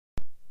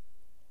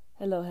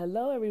Hello,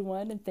 hello,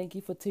 everyone, and thank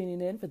you for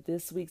tuning in for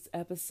this week's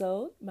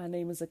episode. My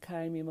name is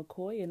Akayemi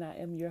McCoy, and I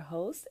am your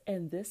host,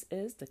 and this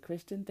is The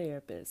Christian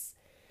Therapist.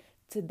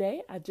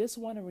 Today, I just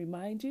want to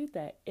remind you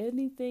that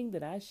anything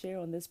that I share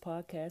on this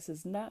podcast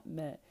is not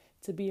meant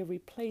to be a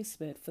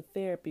replacement for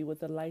therapy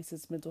with a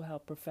licensed mental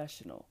health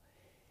professional.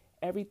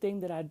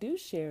 Everything that I do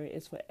share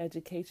is for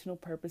educational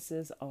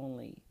purposes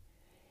only.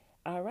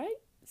 All right,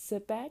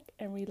 sit back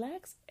and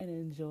relax and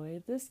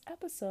enjoy this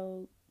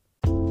episode.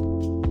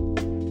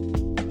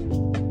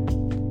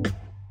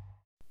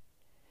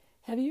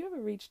 Have you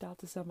ever reached out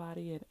to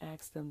somebody and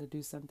asked them to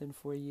do something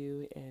for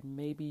you, and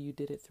maybe you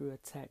did it through a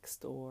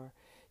text or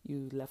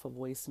you left a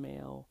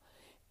voicemail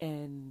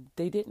and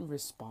they didn't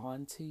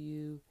respond to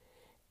you,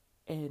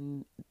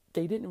 and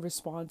they didn't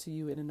respond to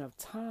you in enough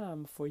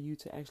time for you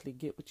to actually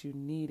get what you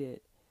needed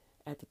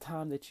at the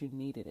time that you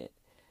needed it?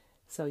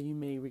 So you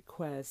may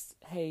request,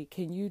 hey,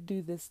 can you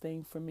do this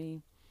thing for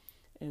me?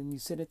 And you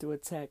send it through a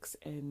text,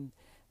 and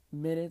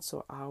minutes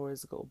or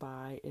hours go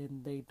by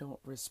and they don't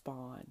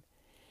respond.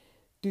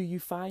 Do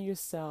you find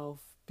yourself,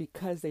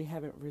 because they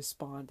haven't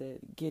responded,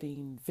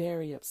 getting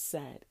very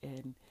upset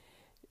and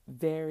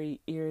very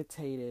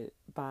irritated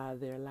by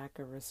their lack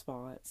of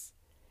response?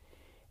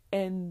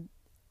 And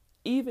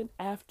even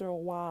after a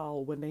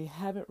while, when they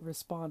haven't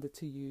responded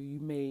to you, you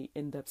may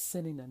end up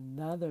sending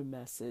another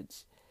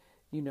message,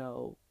 you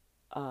know,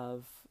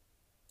 of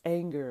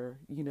anger,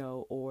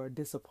 or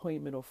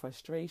disappointment or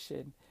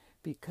frustration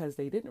because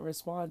they didn't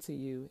respond to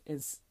you,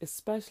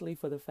 especially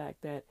for the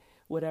fact that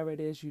whatever it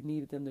is you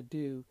needed them to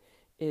do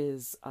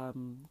is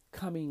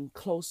coming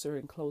closer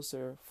and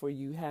closer for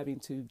you having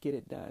to get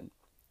it done.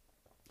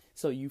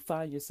 So you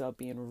find yourself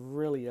being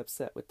really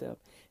upset with them.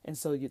 And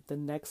so the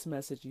next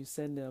message you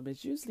send them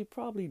is usually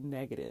probably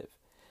negative.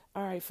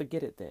 All right,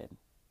 forget it then.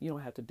 You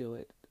don't have to do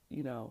it.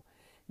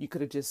 You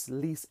could have just at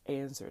least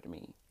answered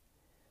me.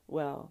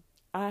 Well,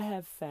 I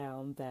have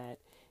found that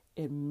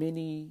in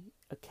many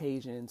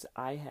occasions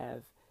I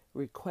have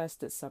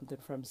requested something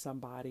from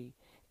somebody,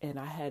 and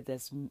I had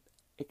this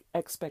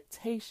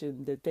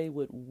expectation that they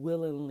would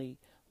willingly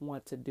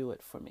want to do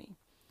it for me.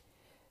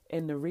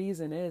 And the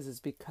reason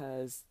is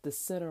because the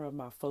center of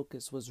my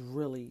focus was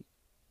really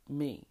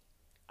me.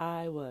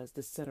 I was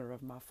the center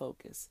of my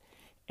focus,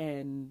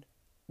 and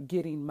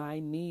getting my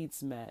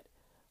needs met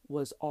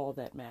was all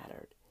that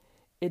mattered.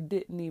 It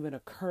didn't even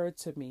occur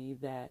to me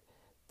that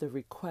the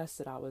request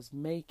that I was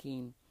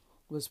making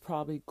was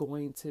probably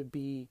going to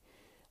be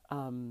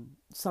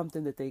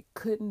something that they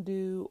couldn't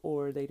do,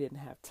 or they didn't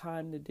have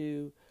time to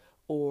do,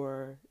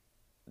 or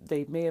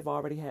they may have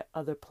already had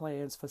other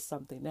plans for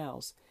something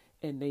else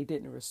and they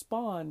didn't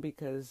respond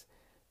because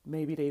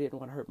maybe they didn't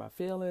want to hurt my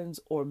feelings,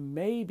 or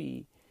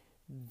maybe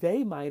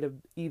they might have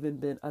even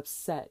been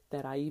upset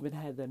that I even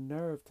had the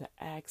nerve to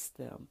ask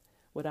them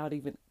without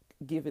even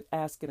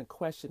asking a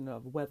question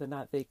of whether or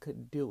not they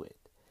could do it.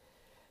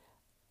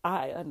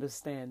 I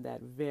understand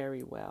that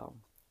very well.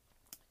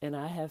 And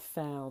I have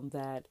found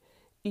that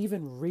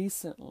even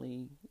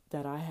recently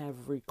that I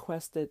have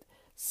requested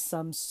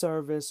some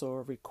service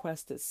or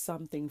requested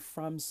something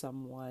from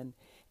someone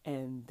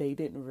and they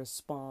didn't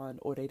respond,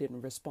 or they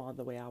didn't respond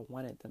the way I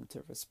wanted them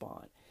to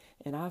respond.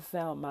 And I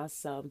found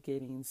myself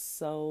getting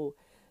so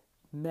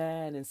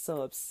mad and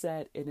so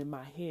upset. And in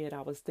my head,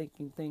 I was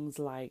thinking things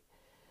like,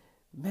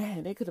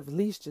 man, they could have at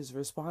least just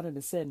responded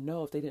and said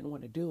no if they didn't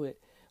want to do it.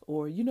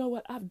 Or, you know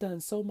what, I've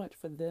done so much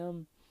for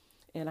them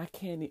and I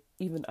can't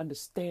even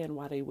understand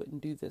why they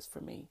wouldn't do this for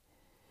me.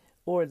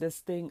 Or this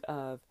thing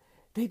of,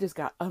 they just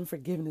got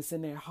unforgiveness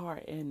in their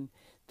heart and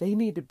they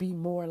need to be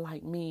more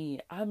like me.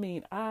 I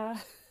mean, I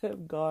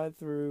have gone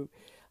through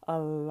a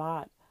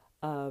lot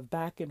of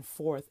back and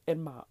forth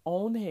in my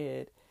own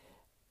head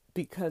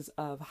because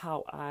of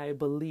how I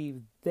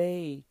believe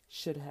they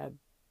should have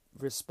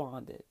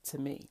responded to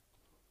me.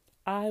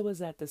 I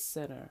was at the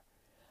center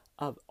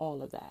of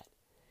all of that.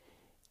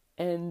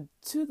 And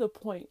to the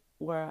point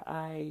where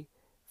I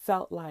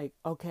felt like,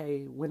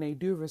 okay, when they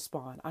do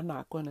respond, I'm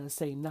not going to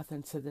say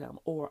nothing to them,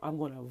 or I'm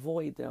going to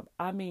avoid them.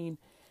 I mean,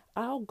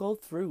 I'll go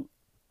through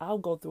a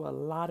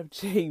lot of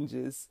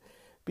changes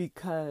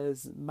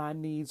because my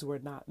needs were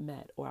not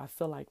met, or I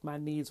feel like my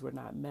needs were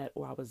not met,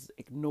 or I was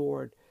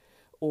ignored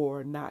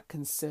or not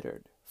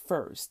considered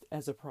first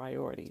as a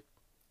priority.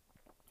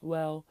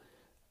 Well,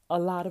 a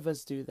lot of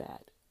us do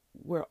that.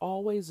 We're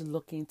always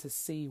looking to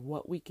see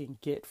what we can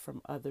get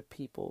from other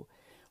people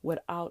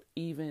without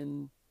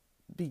even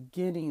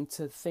beginning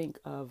to think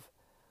of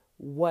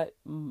what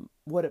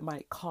it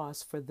might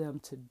cost for them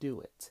to do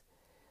it.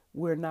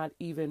 We're not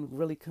even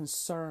really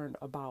concerned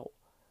about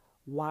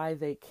why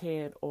they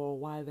can't or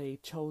why they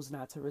chose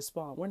not to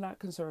respond. We're not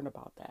concerned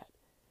about that.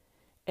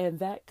 And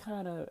that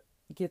kind of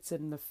gets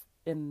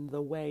in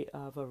the way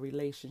of a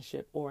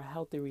relationship, or a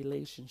healthy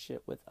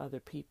relationship with other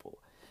people,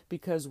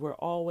 because we're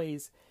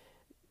always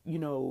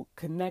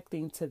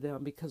connecting to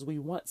them because we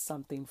want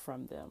something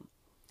from them.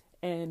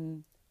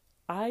 And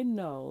I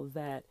know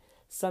that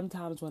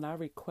sometimes when I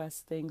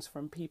request things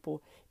from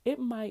people, it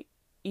might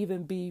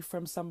even be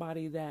from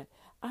somebody that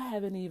I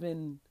haven't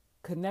even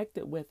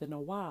connected with in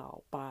a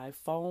while by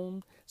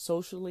phone,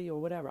 socially,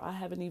 or whatever. I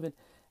haven't even,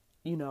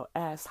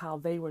 asked how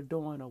they were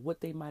doing or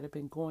what they might have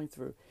been going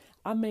through.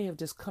 I may have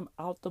just come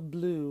out the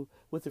blue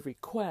with a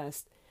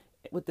request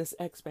with this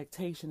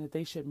expectation that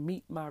they should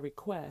meet my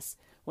request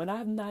when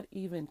I've not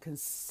even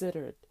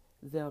considered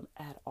them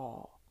at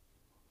all.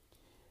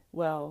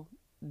 Well,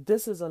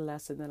 this is a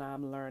lesson that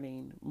I'm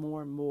learning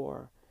more and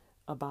more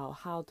about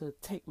how to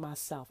take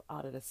myself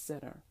out of the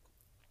center.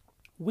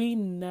 We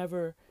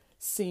never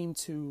seem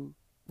to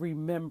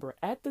remember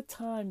at the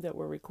time that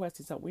we're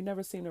requesting something, we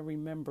never seem to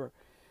remember,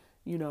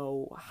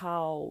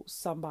 how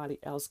somebody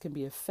else can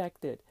be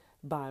affected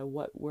by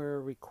what we're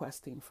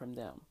requesting from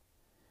them.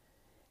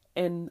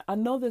 And I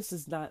know this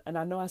is not, and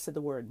I know I said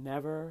the word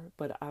never,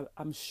 but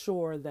I'm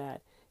sure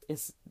that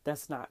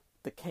that's not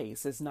the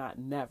case. It's not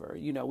never.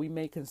 We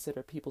may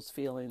consider people's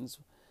feelings,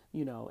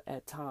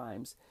 at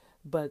times,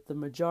 but the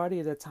majority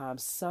of the time,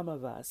 some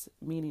of us,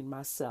 meaning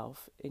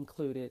myself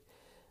included,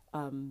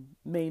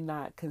 may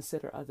not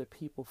consider other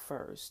people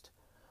first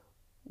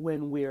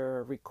when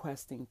we're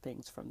requesting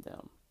things from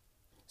them.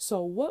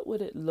 So what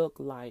would it look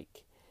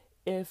like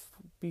if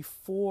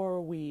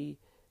before we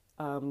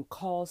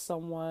call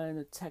someone,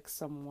 or text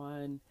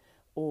someone,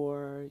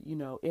 or,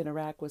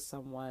 interact with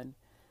someone,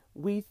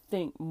 we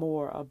think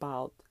more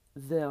about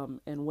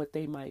them and what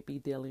they might be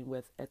dealing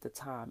with at the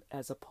time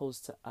as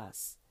opposed to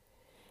us?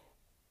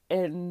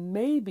 And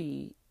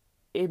maybe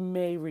it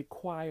may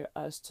require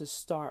us to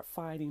start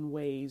finding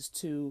ways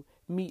to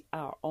meet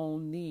our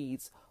own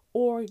needs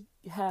or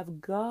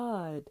have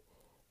God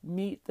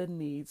meet the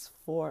needs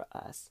for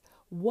us.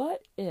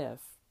 What if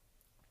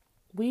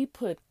we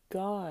put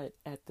God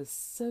at the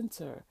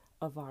center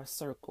of our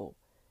circle?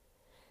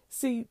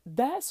 See,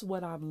 that's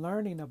what I'm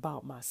learning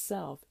about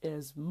myself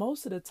is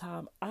most of the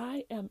time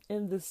I am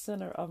in the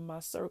center of my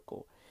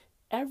circle.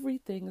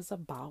 Everything is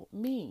about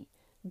me.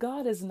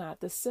 God is not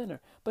the center.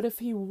 But if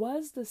he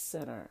was the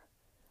center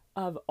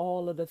of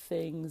all of the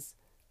things,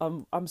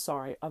 of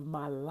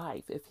my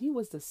life, if he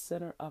was the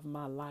center of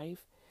my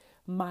life,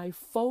 my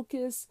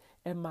focus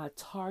and my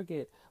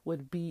target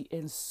would be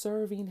in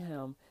serving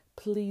him,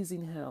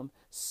 pleasing him,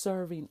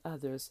 serving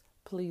others,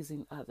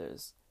 pleasing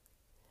others.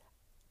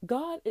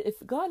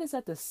 If God is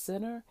at the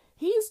center,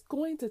 he's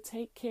going to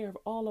take care of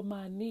all of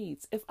my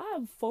needs. If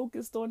I'm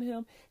focused on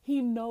him,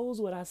 he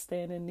knows what I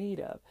stand in need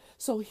of.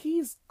 So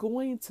he's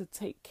going to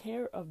take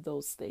care of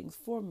those things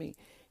for me.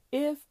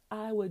 If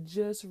I would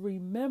just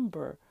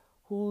remember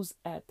who's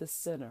at the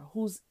center,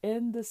 who's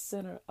in the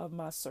center of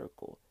my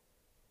circle.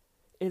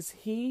 Is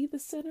he the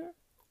center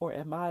or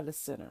am I the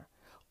center?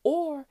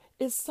 Or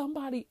is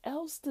somebody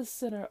else the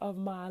center of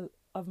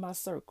my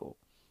circle?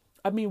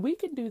 I mean, we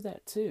can do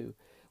that too.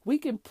 We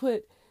can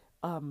put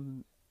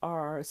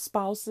our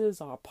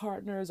spouses, our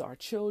partners, our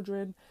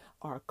children,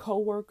 our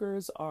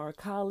coworkers, our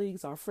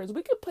colleagues, our friends,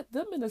 we can put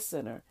them in the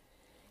center.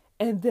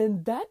 And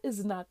then that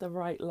is not the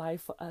right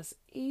life for us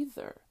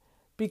either,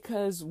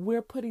 because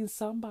we're putting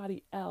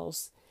somebody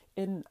else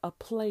in a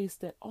place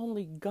that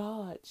only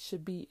God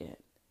should be in.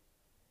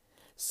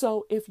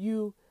 So if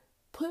you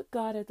put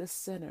God at the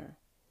center,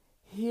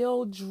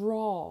 he'll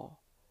draw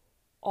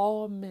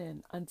all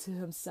men unto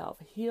himself.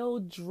 He'll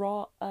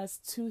draw us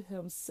to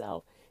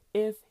himself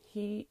if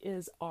he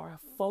is our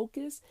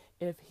focus,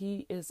 if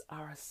he is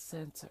our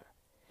center,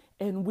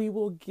 and we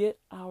will get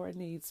our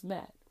needs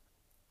met.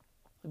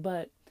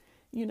 But,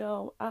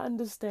 I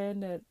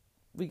understand that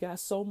we got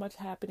so much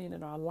happening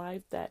in our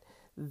life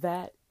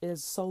that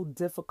is so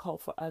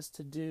difficult for us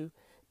to do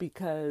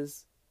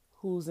because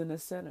who's in the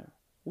center?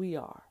 We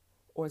are,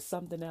 or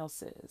something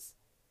else is.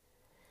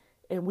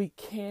 And we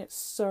can't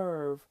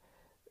serve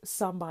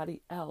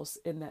somebody else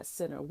in that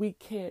center. We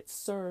can't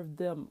serve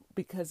them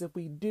because if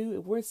we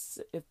do,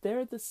 if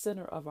they're the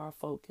center of our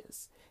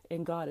focus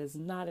and God is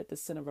not at the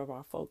center of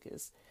our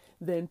focus,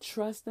 then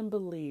trust and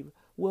believe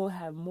we'll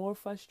have more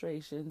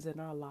frustrations in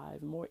our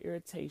lives, more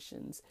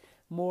irritations,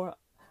 more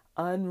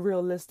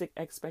unrealistic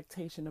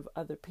expectation of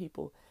other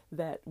people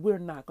that we're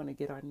not going to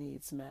get our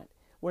needs met.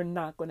 We're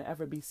not going to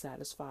ever be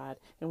satisfied,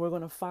 and we're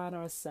going to find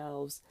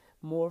ourselves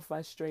more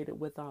frustrated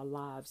with our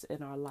lives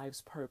and our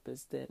life's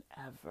purpose than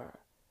ever.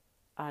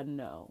 I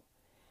know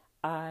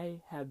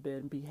I have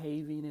been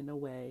behaving in a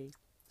way,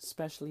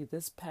 especially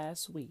this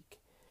past week,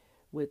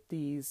 with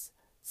these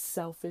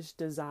selfish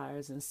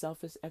desires and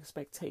selfish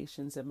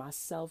expectations and my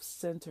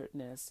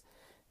self-centeredness,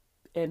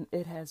 and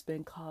it has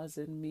been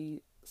causing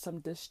me some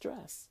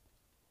distress.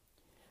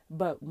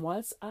 But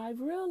once I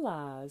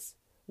realized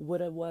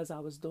what it was I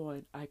was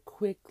doing, I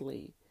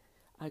quickly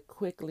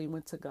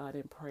went to God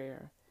in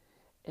prayer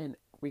and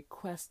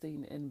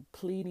requesting and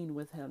pleading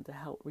with him to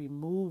help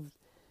remove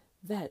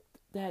that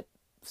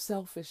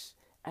selfish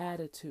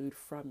attitude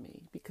from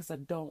me, because I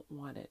don't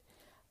want it.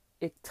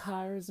 It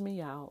tires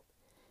me out.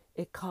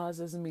 It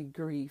causes me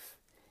grief.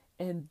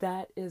 And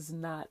that is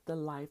not the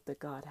life that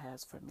God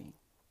has for me.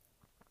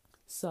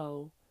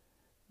 So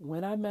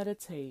when I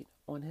meditate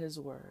on his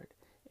word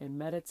and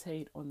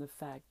meditate on the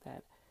fact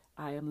that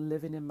I am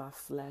living in my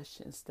flesh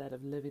instead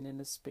of living in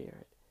the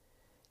spirit,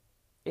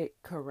 it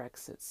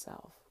corrects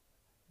itself.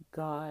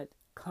 God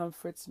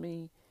comforts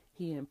me,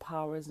 He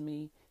empowers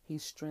me, He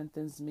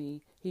strengthens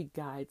me, He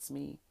guides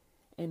me,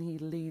 and He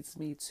leads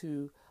me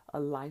to a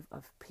life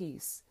of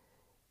peace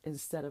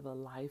instead of a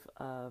life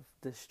of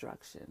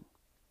destruction.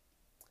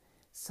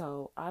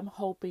 So I'm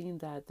hoping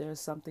that there's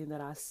something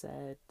that I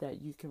said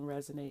that you can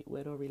resonate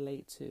with or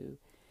relate to.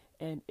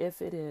 And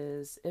if it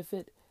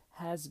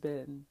has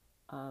been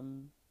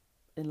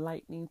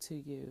enlightening to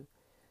you,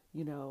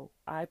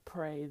 I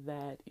pray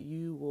that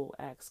you will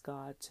ask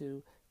God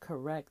to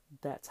correct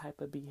that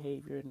type of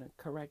behavior and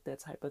correct that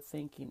type of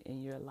thinking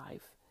in your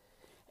life.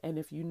 And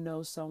if you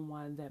know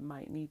someone that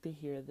might need to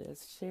hear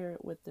this, share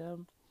it with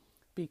them,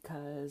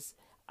 because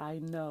I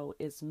know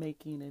it's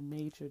making a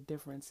major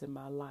difference in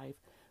my life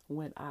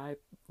when I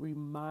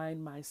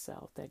remind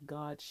myself that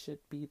God should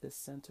be the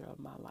center of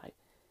my life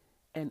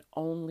and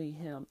only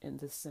Him in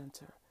the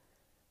center,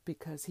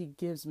 because He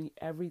gives me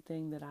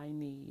everything that I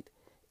need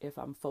if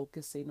I'm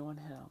focusing on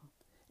Him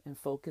and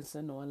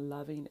focusing on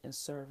loving and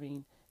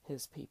serving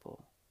His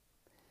people.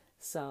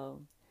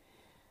 So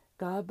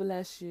God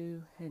bless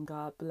you, and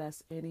God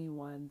bless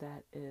anyone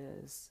that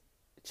is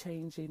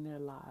changing their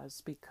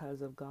lives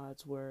because of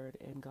God's word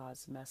and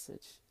God's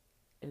message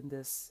in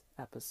this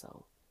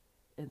episode.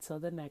 Until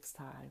the next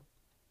time,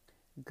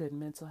 good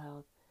mental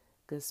health,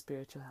 good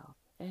spiritual health,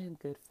 and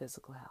good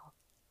physical health.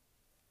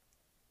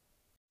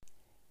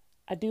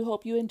 I do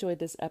hope you enjoyed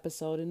this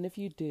episode, and if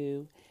you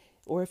do,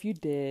 or if you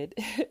did,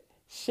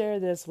 share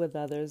this with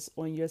others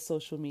on your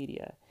social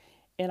media.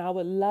 And I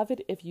would love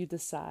it if you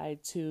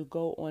decide to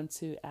go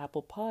onto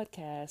Apple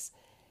Podcasts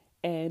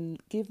and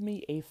give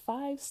me a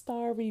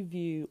 5-star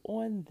review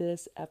on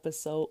this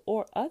episode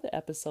or other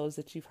episodes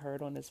that you've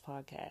heard on this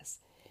podcast.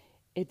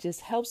 It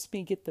just helps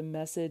me get the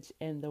message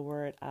and the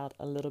word out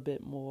a little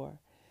bit more.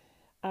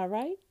 All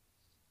right.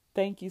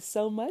 Thank you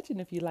so much. And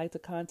if you'd like to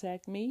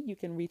contact me, you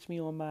can reach me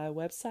on my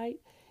website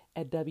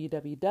at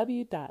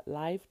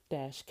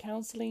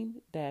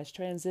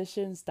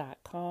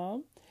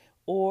www.life-counseling-transitions.com,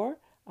 or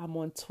I'm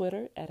on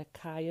Twitter at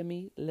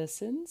Akayami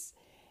Listens,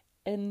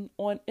 and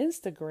on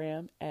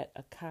Instagram at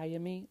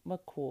Akayami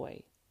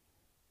McCoy.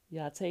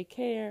 Y'all take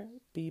care.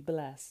 Be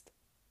blessed.